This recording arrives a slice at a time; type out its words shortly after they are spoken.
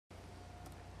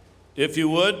If you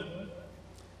would,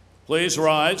 please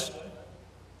rise.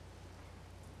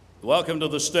 Welcome to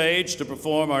the stage to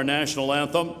perform our national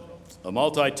anthem, a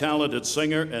multi-talented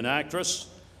singer and actress,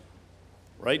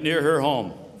 right near her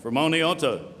home, from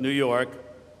Oneonta, New York,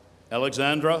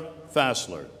 Alexandra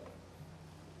Fassler.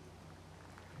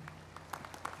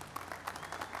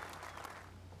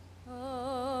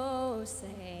 Oh,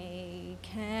 say,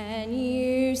 can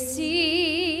you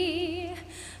see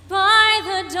by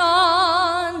the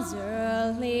dawn's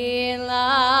early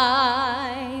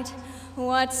light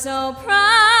what so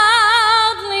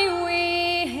proudly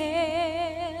we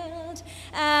hailed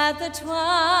at the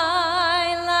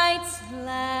twilight's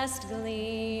last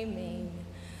gleaming,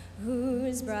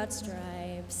 whose broad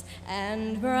stripes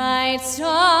and bright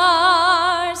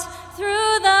stars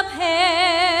through the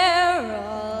perilous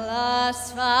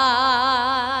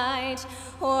fight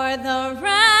o'er the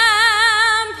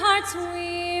ramparts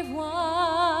we've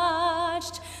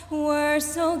watched were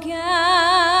so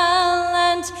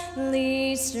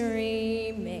gallantly streaming.